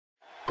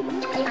The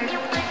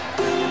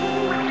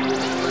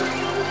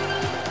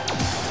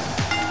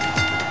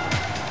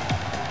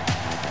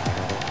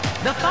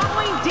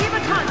following Diva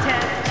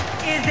contest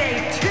is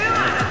a 2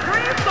 out of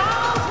 3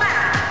 falls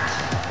match.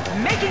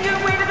 Making her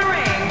way to the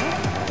ring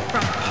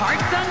from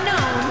parts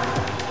unknown,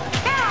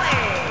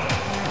 Callie.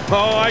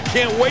 Oh, I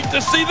can't wait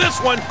to see this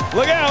one.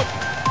 Look out.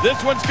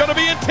 This one's going to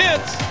be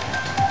intense.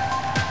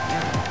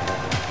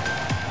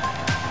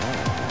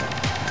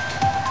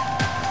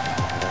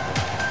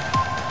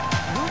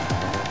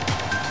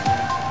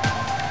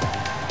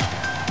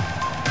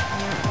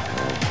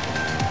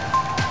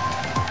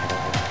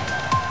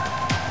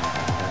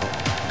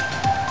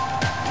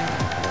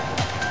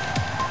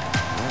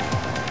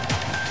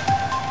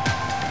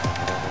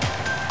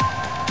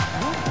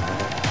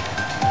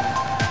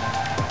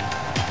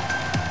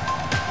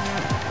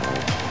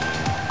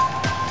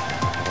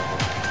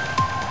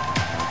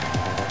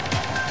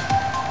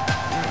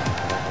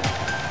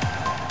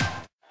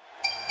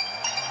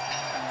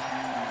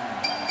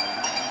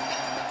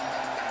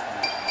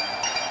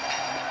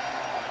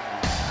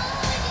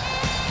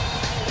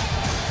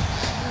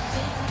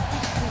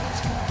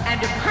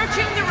 And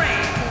approaching the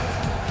ring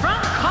from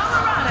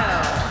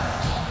Colorado,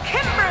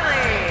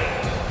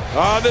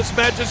 Kimberly. This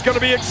match is going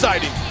to be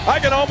exciting. I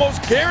can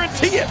almost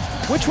guarantee it.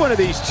 Which one of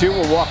these two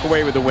will walk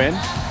away with the win?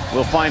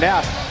 We'll find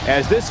out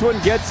as this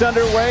one gets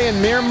underway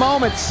in mere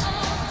moments.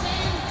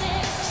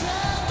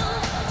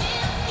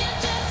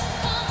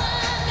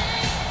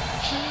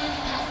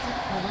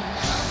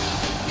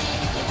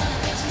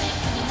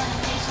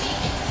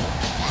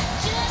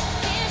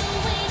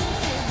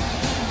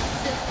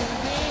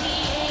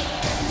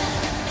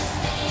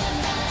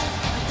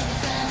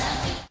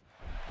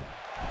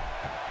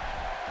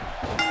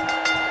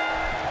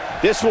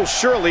 This will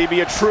surely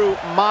be a true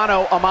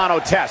mano-a-mano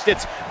test.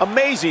 It's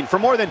amazing. For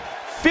more than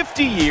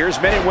 50 years,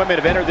 men and women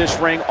have entered this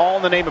ring all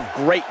in the name of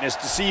greatness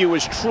to see who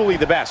is truly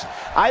the best.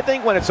 I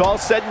think when it's all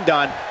said and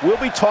done, we'll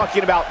be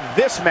talking about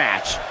this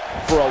match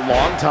for a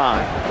long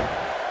time.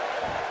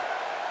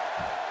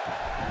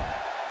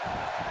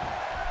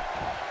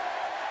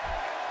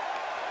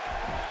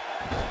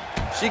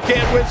 She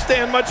can't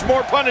withstand much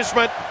more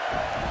punishment.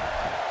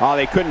 Oh,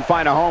 they couldn't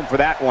find a home for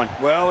that one.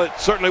 Well, it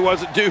certainly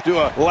wasn't due to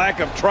a lack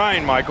of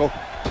trying, Michael.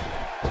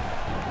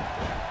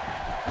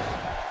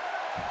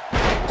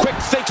 Quick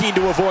thinking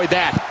to avoid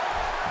that.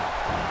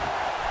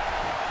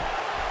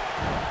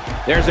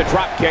 There's a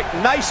drop kick.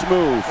 Nice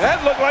move.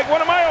 That looked like one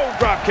of my old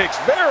drop kicks.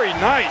 Very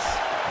nice.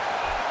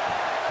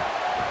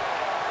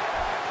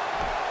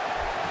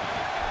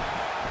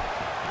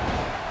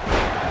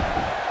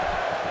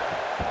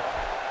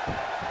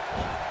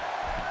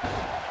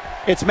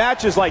 It's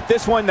matches like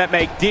this one that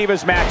make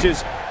Divas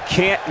matches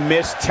can't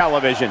miss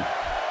television.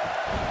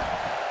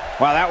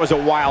 Wow, that was a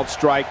wild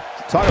strike.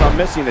 Talk about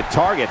missing the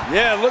target.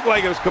 Yeah, it looked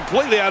like it was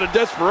completely out of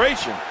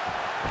desperation.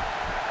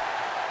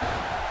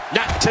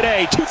 Not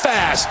today, too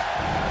fast.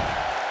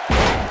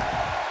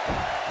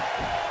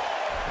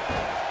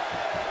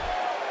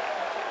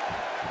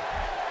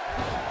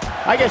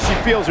 I guess she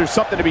feels there's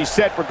something to be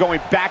said for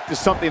going back to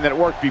something that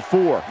worked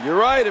before. You're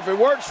right. If it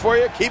works for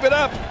you, keep it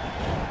up.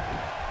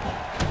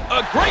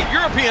 A great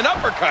European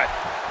uppercut.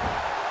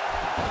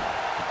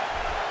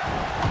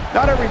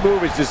 Not every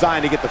move is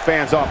designed to get the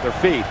fans off their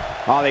feet.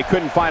 Oh, they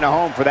couldn't find a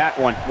home for that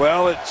one.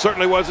 Well, it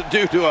certainly wasn't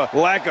due to a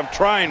lack of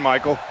trying,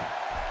 Michael.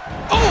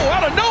 Oh,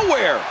 out of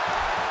nowhere!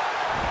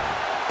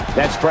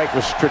 That strike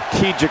was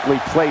strategically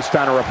placed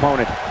on her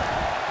opponent.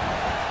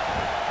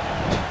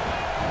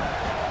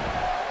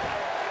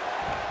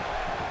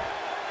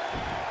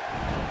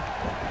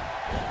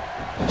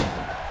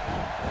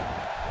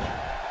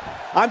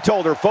 I'm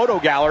told her photo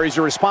galleries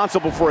are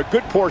responsible for a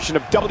good portion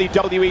of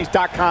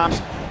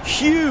WWE's.com's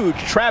huge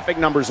traffic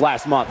numbers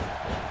last month.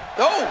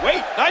 Oh,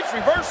 wait, nice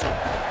reversal.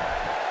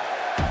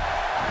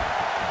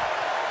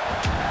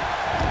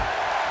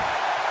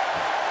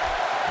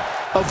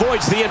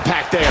 Avoids the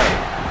impact there.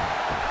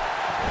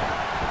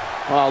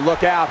 Oh,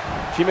 look out.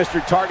 She missed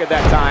her target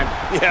that time.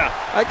 Yeah,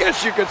 I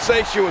guess you could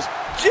say she was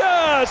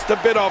just a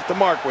bit off the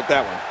mark with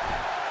that one.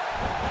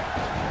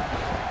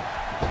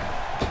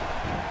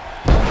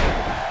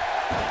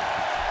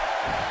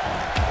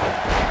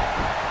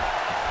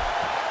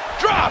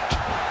 Dropped,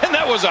 and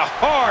that was a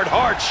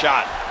hard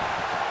shot.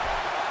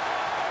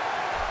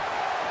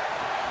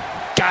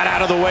 Got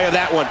out of the way of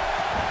that one.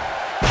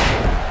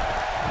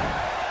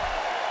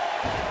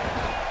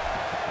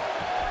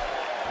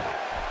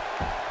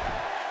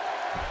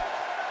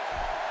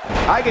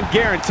 I can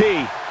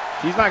guarantee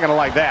she's not going to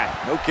like that.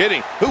 No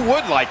kidding. Who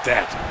would like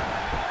that?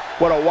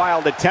 What a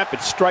wild attempt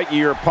at striking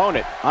your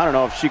opponent. I don't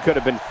know if she could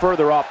have been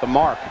further off the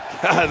mark.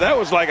 That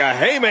was like a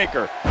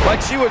haymaker.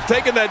 Like she was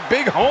taking that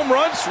big home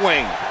run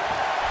swing.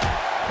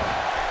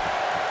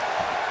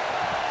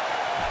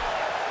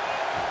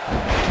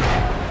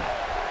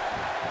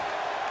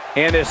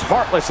 And this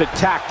heartless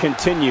attack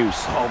continues.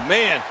 Oh,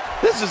 man.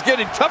 This is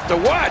getting tough to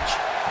watch.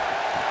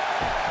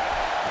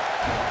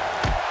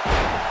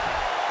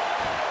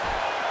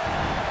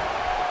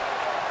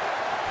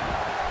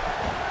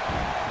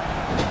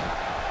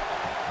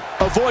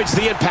 Avoids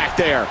the impact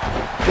there.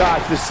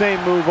 Gosh, the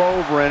same move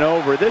over and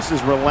over. This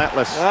is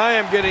relentless. I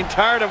am getting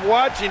tired of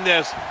watching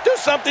this. Do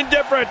something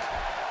different.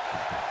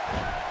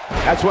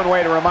 That's one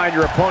way to remind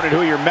your opponent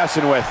who you're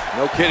messing with.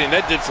 No kidding,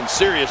 that did some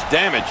serious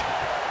damage.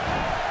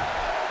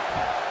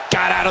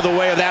 Got out of the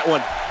way of that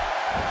one.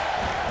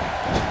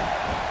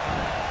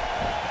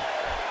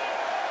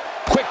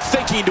 Quick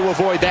thinking to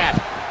avoid that.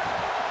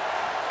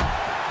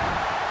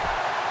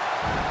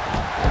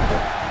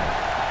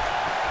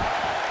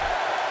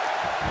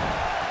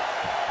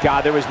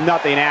 God, there was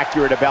nothing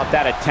accurate about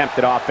that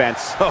attempted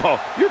offense.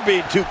 Oh, you're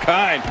being too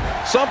kind.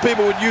 Some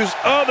people would use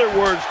other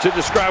words to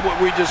describe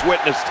what we just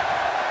witnessed.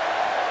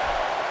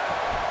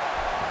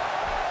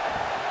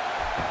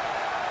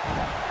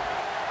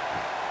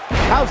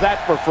 How's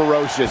that for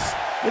ferocious?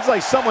 It's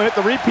like someone hit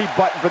the repeat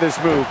button for this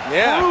move.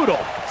 Yeah.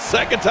 Brutal.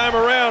 Second time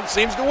around.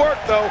 Seems to work,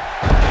 though.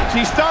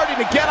 She's starting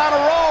to get on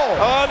a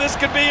roll. Oh, this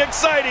could be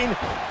exciting.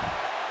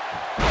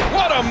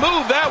 What a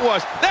move that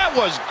was. That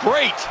was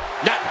great.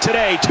 Not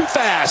today. Too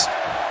fast.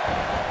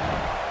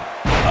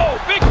 Oh,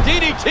 big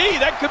DDT.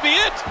 That could be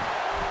it.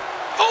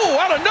 Oh,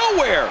 out of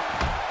nowhere.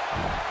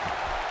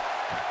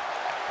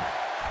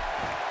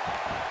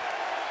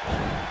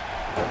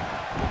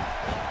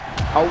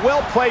 A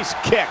well-placed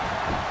kick.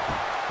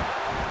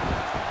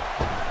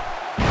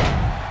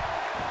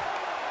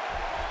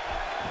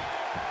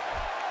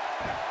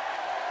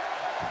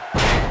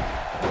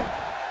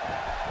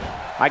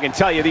 I can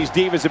tell you these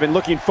divas have been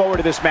looking forward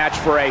to this match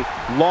for a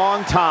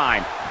long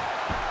time.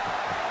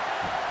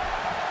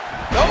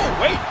 Oh,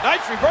 wait, nice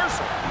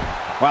reversal.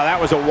 Wow,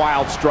 that was a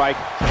wild strike.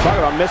 Talk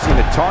about missing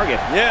the target.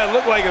 Yeah, it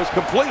looked like it was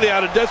completely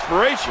out of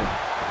desperation.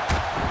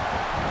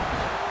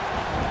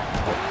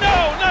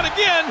 No, not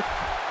again.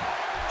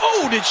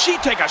 Oh, did she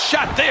take a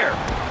shot there?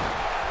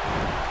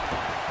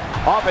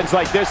 Offense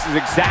like this is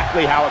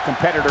exactly how a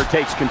competitor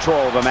takes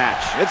control of a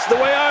match. It's the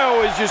way I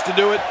always used to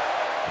do it.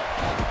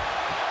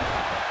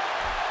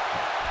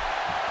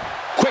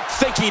 Quick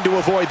thinking to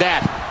avoid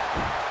that.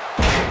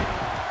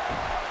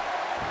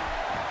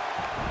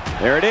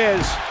 There it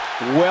is.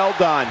 Well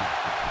done.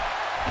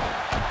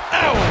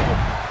 Ow!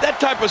 That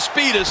type of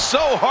speed is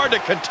so hard to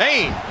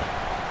contain.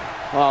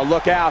 Oh,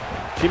 look out.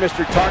 She missed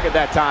her target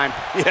that time.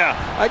 Yeah,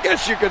 I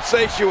guess you could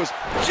say she was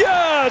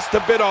just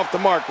a bit off the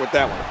mark with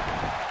that one.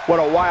 What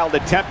a wild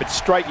attempt at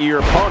striking your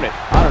opponent.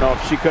 I don't know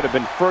if she could have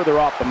been further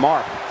off the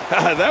mark.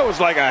 That was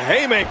like a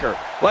haymaker.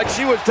 Like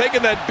she was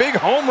taking that big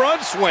home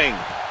run swing.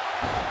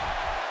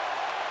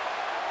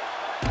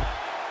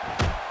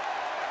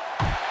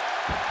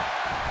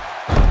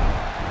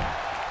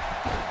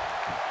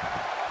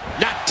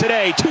 Not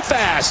today. Too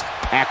fast.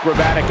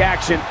 Acrobatic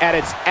action at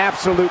its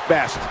absolute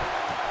best.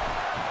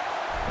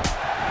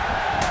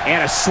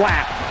 And a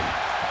slap.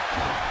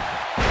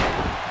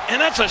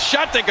 And that's a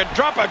shot that could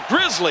drop a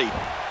grizzly.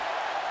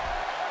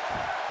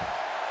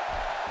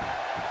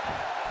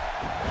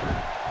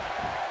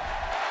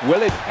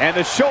 Will it? And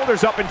the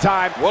shoulder's up in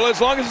time. Well,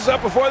 as long as it's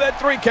up before that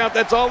 3 count,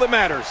 that's all that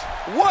matters.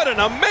 What an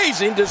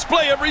amazing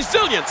display of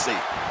resiliency.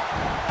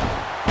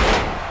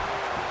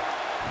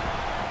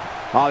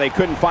 Oh, they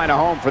couldn't find a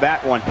home for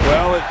that one.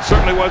 Well, it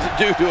certainly wasn't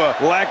due to a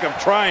lack of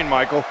trying,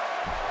 Michael.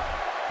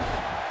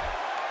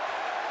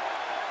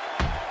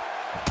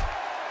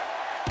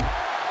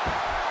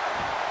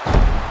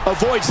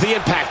 Avoids the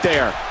impact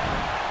there.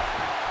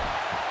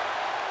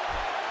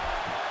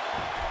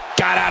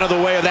 Got out of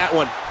the way of that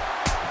one.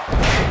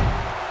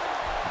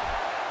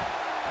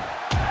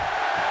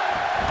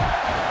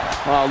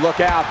 Oh, look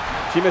out.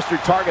 She missed her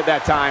target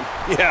that time.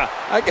 Yeah,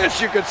 I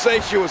guess you could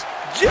say she was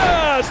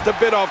just a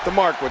bit off the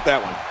mark with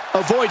that one.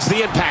 Avoids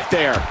the impact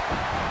there.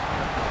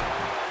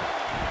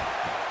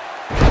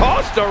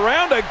 Tossed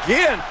around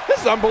again.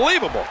 This is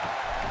unbelievable.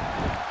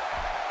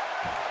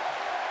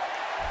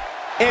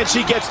 And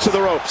she gets to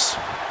the ropes.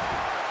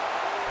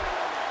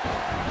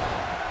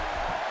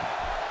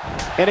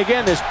 And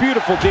again, this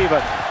beautiful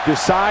diva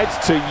decides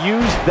to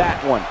use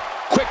that one.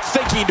 Quick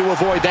thinking to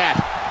avoid that.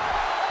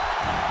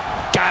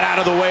 Got out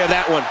of the way of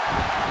that one.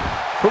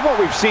 From what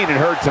we've seen and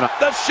heard tonight.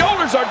 The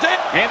shoulders are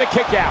dead. And a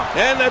kick out.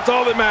 And that's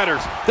all that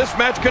matters. This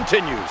match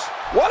continues.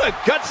 What a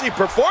gutsy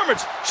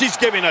performance she's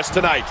giving us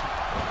tonight.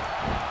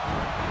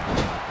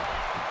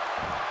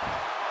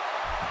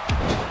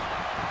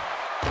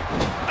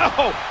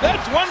 Oh,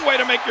 that's one way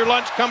to make your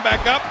lunch come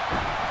back up.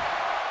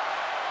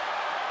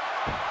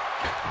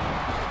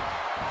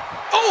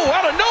 Oh,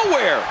 out of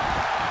nowhere.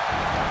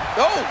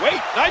 Oh,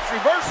 wait, nice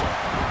reversal.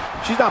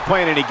 She's not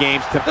playing any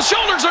games. The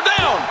shoulders are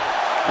down.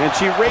 And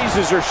she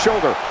raises her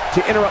shoulder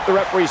to interrupt the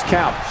referee's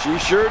count. She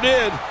sure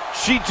did.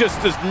 She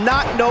just does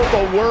not know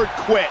the word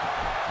quit.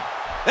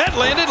 That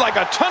landed like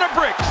a ton of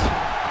bricks.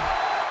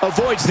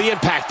 Avoids the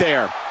impact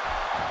there.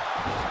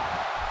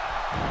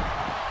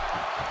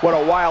 What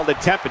a wild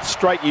attempt at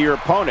striking your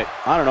opponent.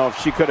 I don't know if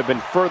she could have been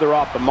further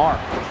off the mark.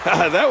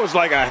 That was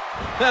like a...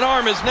 That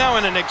arm is now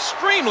in an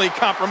extremely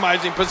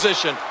compromising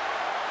position.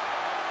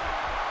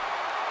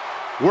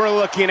 We're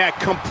looking at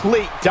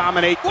complete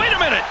domination. Wait a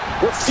minute.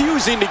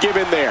 Refusing to give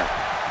in there.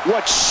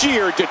 What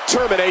sheer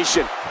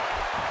determination.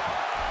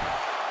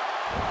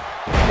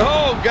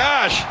 Oh,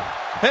 gosh.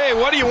 Hey,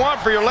 what do you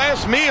want for your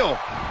last meal?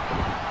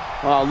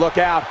 Oh, look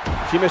out.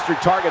 She missed her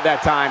target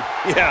that time.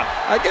 Yeah,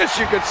 I guess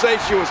you could say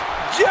she was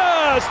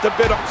just a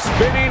bit of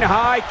spinning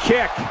high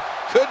kick.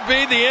 Could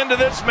be the end of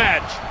this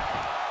match.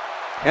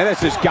 And this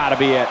has got to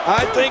be it.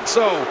 I think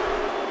so.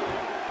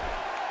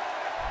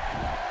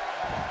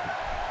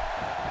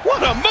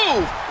 What a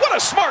move! What a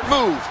smart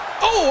move!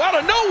 Oh, out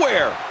of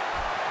nowhere!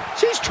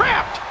 She's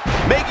trapped!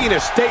 Making a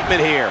statement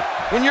here.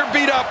 When you're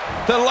beat up,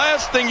 the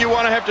last thing you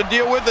want to have to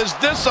deal with is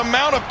this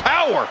amount of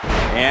power.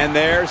 And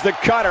there's the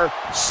cutter,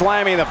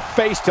 slamming the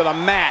face to the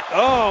mat.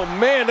 Oh,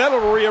 man,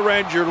 that'll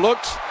rearrange your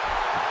looks.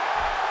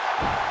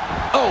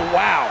 Oh,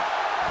 wow.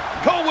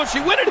 Cole, will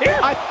she win it here?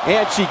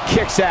 And she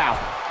kicks out.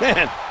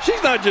 Man,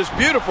 she's not just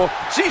beautiful,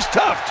 she's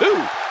tough, too.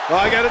 Well,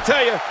 I got to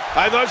tell you,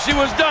 I thought she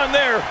was done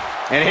there.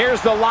 And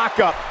here's the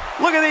lockup.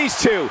 Look at these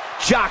two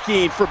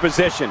jockeying for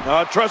position.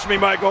 Trust me,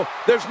 Michael,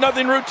 there's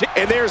nothing routine.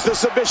 And there's the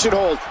submission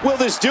hold. Will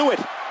this do it?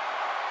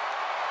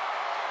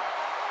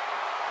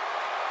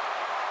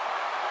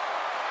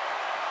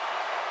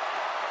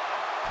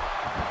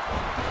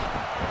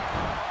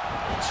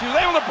 She's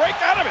able to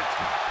break out of it.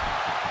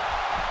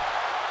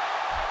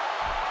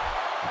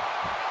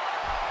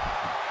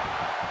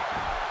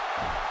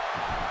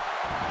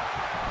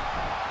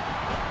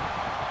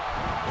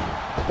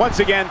 Once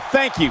again,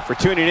 thank you for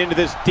tuning into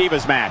this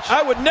Divas match.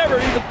 I would never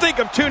even think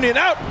of tuning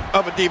out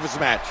of a Divas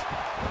match.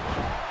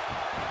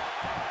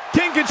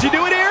 King, can she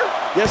do it here?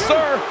 Yes,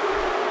 sir.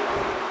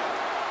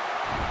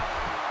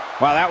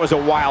 Wow, that was a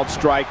wild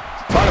strike.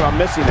 Talk about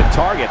missing the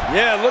target.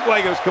 Yeah, it looked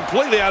like it was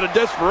completely out of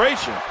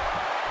desperation.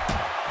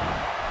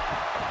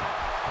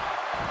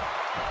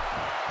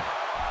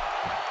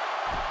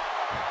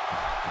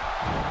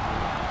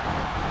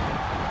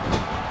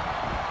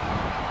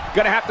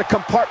 Gonna have to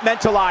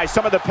compartmentalize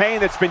some of the pain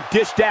that's been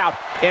dished out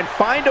and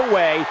find a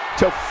way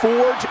to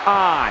forge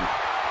on.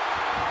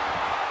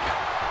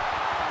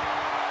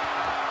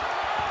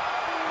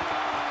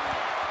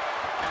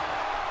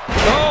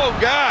 Oh,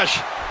 gosh.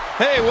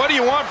 Hey, what do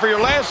you want for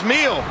your last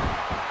meal?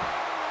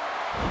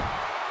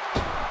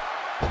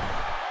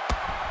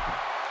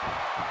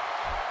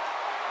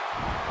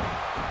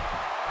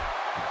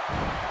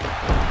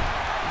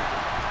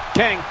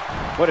 King,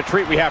 what a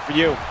treat we have for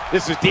you.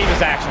 This is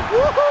Divas action.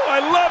 Woohoo! I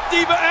love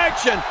Diva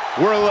action.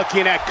 We're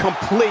looking at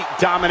complete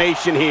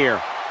domination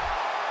here.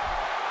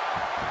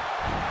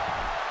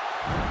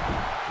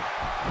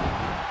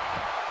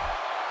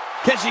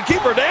 Can she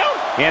keep her down?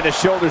 And the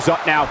shoulders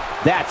up now.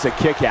 That's a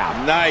kick out.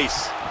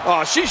 Nice.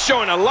 Oh, she's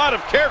showing a lot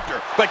of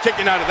character by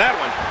kicking out of that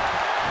one.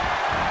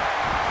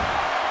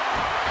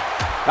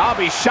 I'll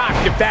be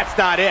shocked if that's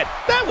not it.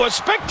 That was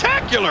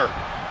spectacular.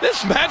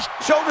 This match...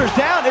 Shoulders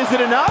down, is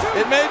it enough?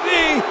 It may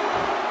be.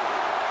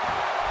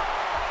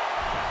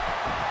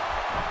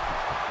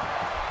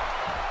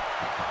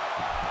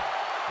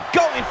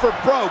 Going for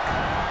broke.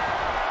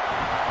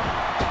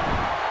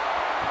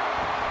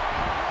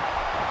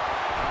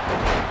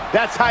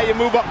 That's how you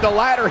move up the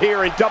ladder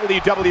here in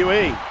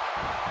WWE.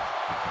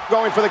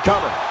 Going for the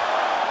cover.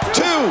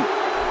 2.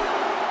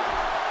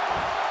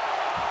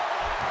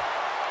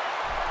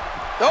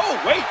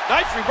 Oh, wait,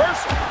 nice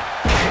reversal.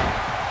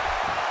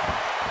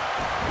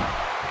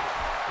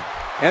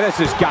 And this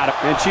has got it.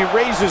 And she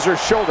raises her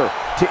shoulder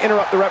to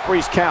interrupt the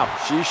referee's count.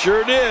 She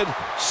sure did.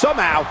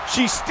 Somehow,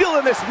 she's still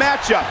in this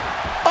matchup.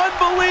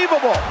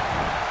 Unbelievable.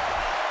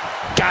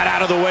 Got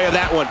out of the way of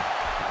that one.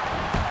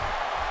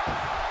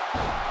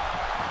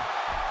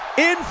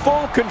 In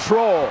full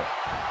control.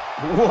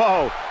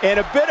 Whoa, and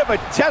a bit of a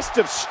test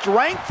of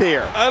strength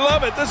here. I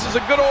love it. This is a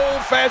good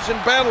old-fashioned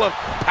battle of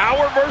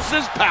power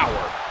versus power.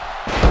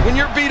 When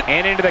you're beat...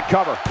 And into the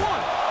cover.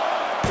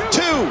 1,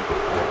 2.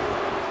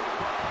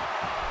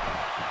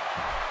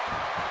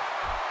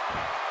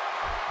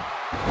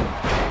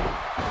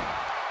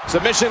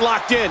 Submission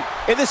locked in,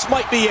 and this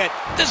might be it.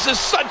 This is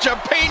such a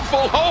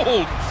painful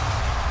hold.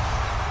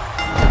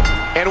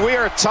 And we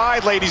are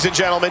tied, ladies and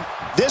gentlemen.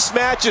 This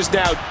match is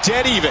now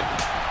dead even.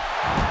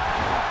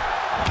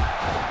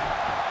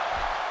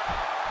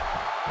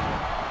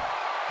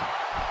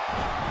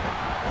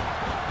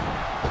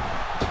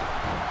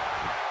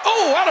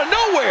 Oh, out of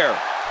nowhere.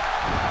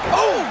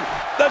 Oh,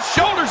 the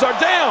shoulders are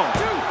down.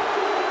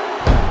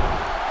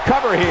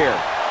 Cover here.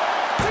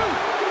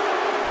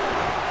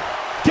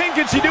 King,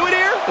 can she do it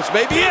here? This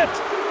may be it.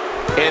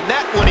 And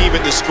that one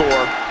evened the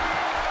score.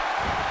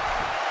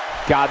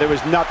 God, there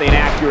was nothing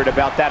accurate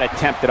about that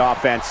attempt at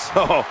offense.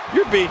 Oh,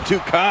 you're being too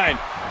kind.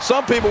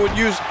 Some people would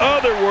use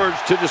other words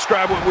to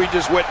describe what we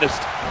just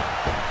witnessed.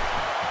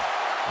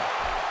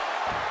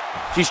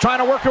 She's trying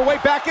to work her way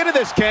back into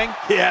this, King.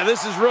 Yeah,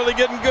 this is really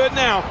getting good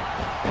now.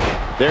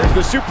 There's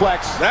the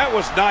suplex. That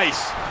was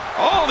nice.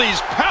 All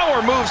these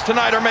power moves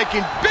tonight are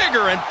making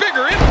bigger and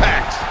bigger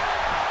impacts.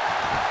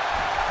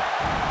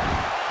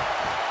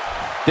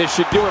 This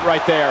should do it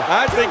right there.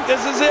 I think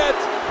this is it.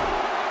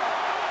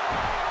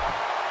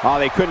 Oh,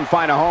 they couldn't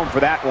find a home for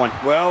that one.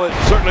 Well, it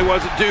certainly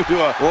wasn't due to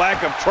a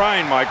lack of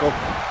trying, Michael.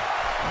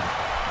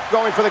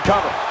 Going for the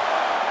cover.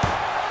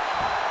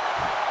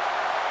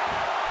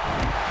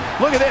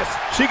 Look at this.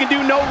 She can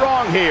do no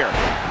wrong here.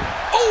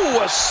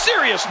 Oh, a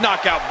serious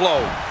knockout blow.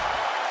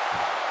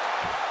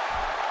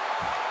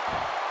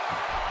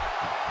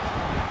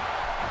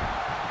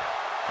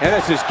 And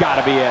this has got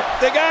to be it.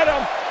 They got him.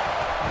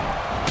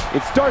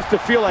 It starts to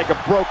feel like a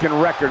broken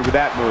record with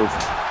that move.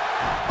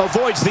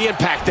 Avoids the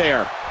impact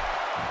there.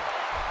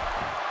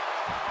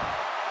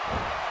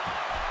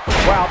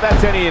 Wow, if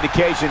that's any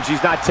indication,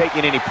 she's not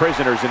taking any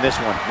prisoners in this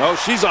one. No,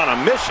 she's on a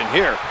mission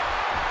here.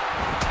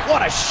 What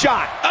a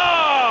shot.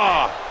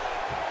 Ah!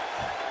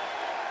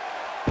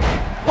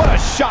 What a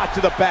shot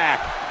to the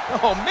back.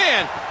 Oh,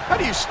 man. How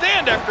do you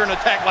stand after an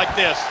attack like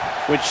this?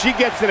 When she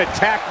gets in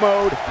attack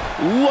mode,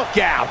 look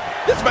out.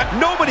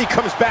 Nobody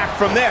comes back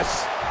from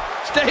this.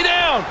 Stay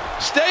down.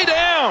 Stay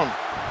down.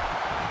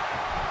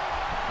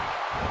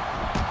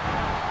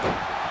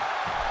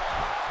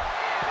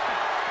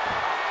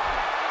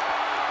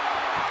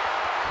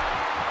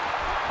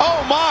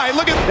 Oh, my.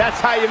 Look at that. That's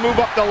how you move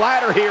up the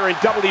ladder here in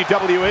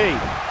WWE.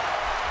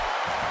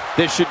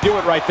 This should do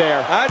it right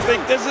there. I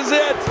think this is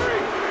it.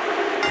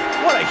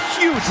 What a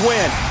huge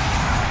win.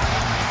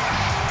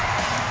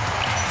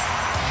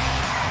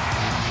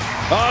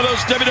 Oh, those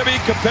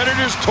WWE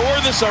competitors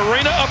tore this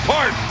arena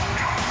apart.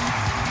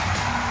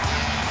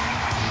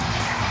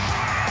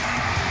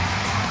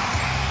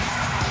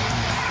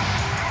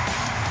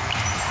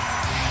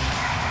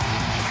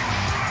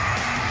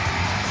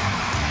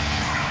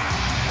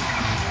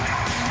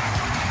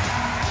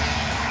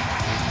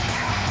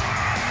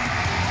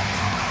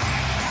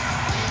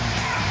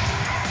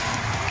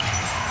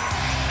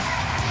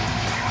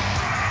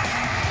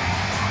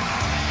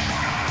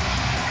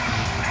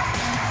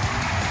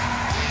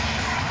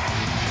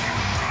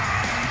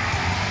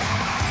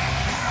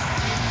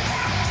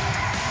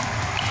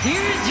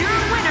 Here's your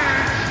winner,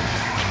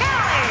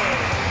 Callie.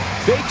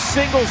 Big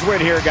singles win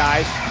here,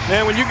 guys.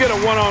 Man, when you get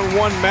a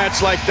one-on-one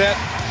match like that,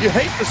 you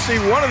hate to see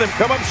one of them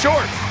come up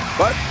short.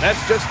 But that's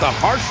just the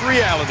harsh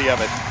reality of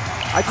it.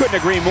 I couldn't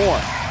agree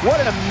more. What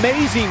an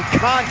amazing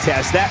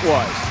contest that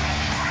was.